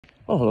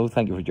Well, hello,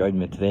 thank you for joining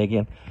me today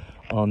again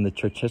on the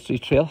Church History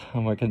Trail,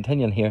 and we're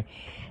continuing here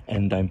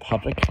in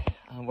Downpatrick,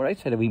 and we're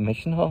outside a wee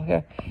mission hall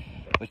here,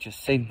 which has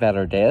seen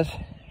better days.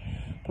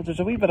 But there's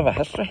a wee bit of a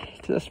history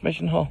to this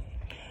mission hall,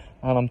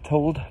 and I'm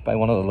told by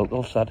one of the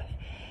locals that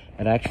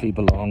it actually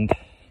belonged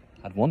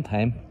at one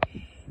time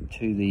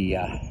to the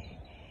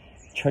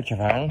Church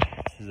of Ireland,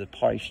 to the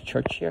parish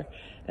church here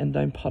in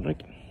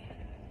Downpatrick.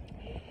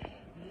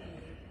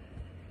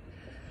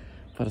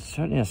 But it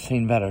certainly has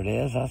seen better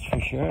days, that's for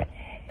sure.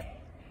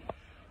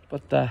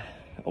 But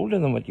older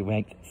than what you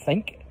might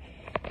think,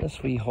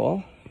 this wee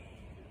hall.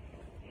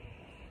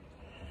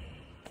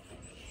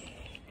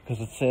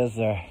 Because it says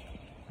there,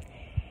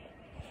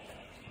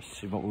 let's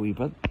see what wee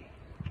bit.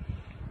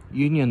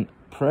 Union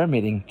Prayer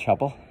Meeting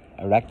Chapel,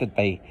 erected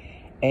by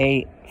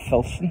A.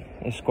 Filson,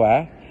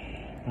 Esquire,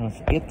 and it's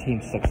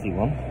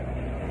 1861.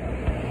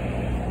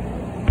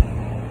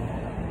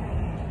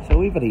 So a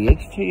wee bit of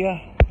age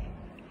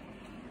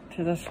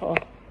to this hall,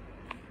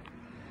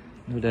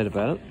 no doubt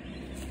about it.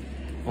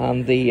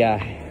 And the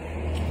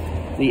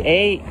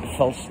A.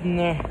 Filson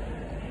there,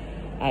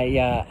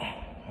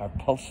 or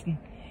Pilson,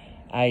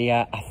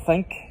 I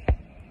think,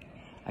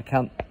 I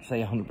can't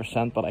say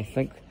 100%, but I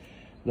think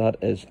that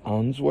is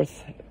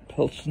Answorth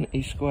Pilson,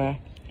 Esquire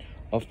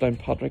of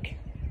Downpatrick,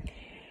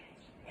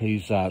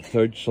 whose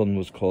third son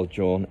was called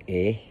John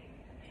A.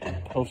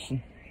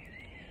 Pilson.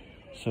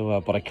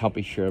 So, but I can't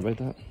be sure about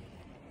that.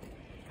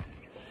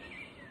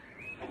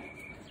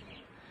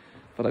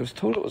 But I was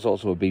told it was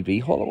also a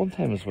BB hall at one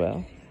time as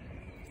well.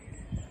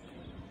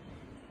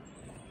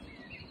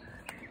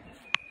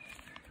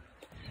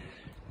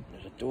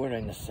 There's a door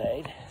around the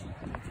side.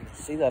 You can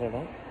see that or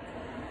not.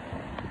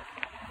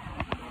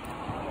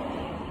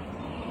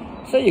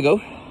 So there you go.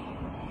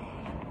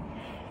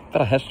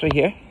 Bit of history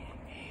here.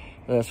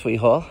 This wee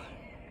hall.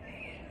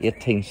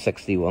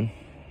 1861.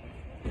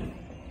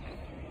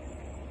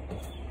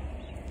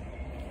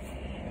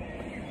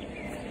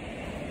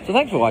 So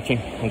thanks for watching,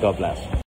 and God bless.